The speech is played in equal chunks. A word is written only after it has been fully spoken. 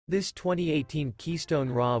This 2018 Keystone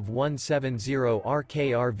ROV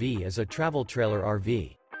 170RK-RV is a travel trailer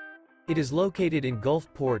RV. It is located in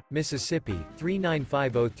Gulfport, Mississippi,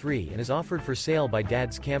 39503 and is offered for sale by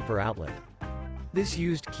Dad's Camper Outlet. This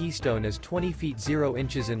used Keystone is 20 feet 0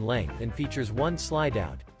 inches in length and features one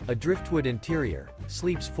slideout, a driftwood interior,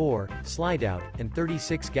 sleeps 4, slideout, and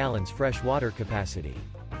 36 gallons fresh water capacity.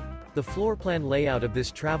 The floor plan layout of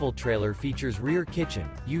this travel trailer features rear kitchen,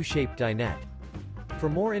 U-shaped dinette. For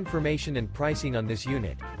more information and pricing on this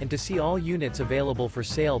unit, and to see all units available for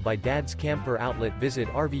sale by Dad's Camper Outlet, visit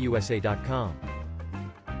RVUSA.com.